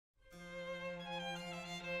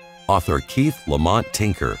Author Keith Lamont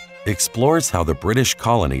Tinker explores how the British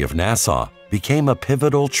colony of Nassau became a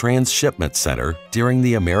pivotal transshipment center during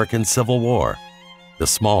the American Civil War. The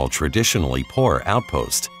small, traditionally poor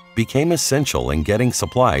outpost became essential in getting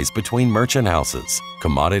supplies between merchant houses,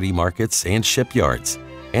 commodity markets, and shipyards,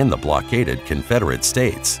 and the blockaded Confederate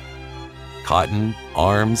States. Cotton,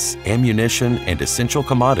 arms, ammunition, and essential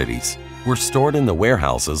commodities were stored in the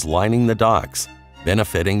warehouses lining the docks,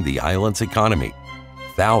 benefiting the island's economy.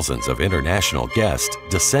 Thousands of international guests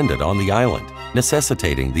descended on the island,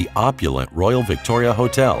 necessitating the opulent Royal Victoria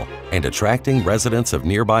Hotel and attracting residents of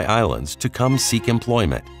nearby islands to come seek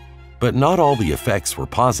employment. But not all the effects were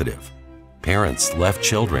positive. Parents left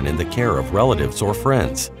children in the care of relatives or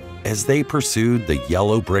friends as they pursued the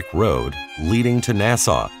yellow brick road leading to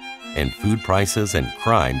Nassau, and food prices and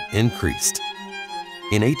crime increased.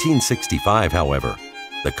 In 1865, however,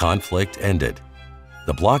 the conflict ended.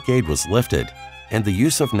 The blockade was lifted, and the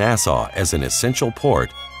use of Nassau as an essential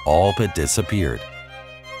port all but disappeared.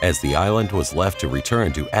 As the island was left to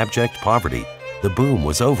return to abject poverty, the boom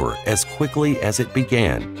was over as quickly as it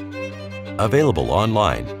began. Available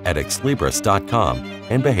online at exlibris.com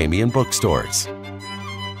and Bahamian bookstores.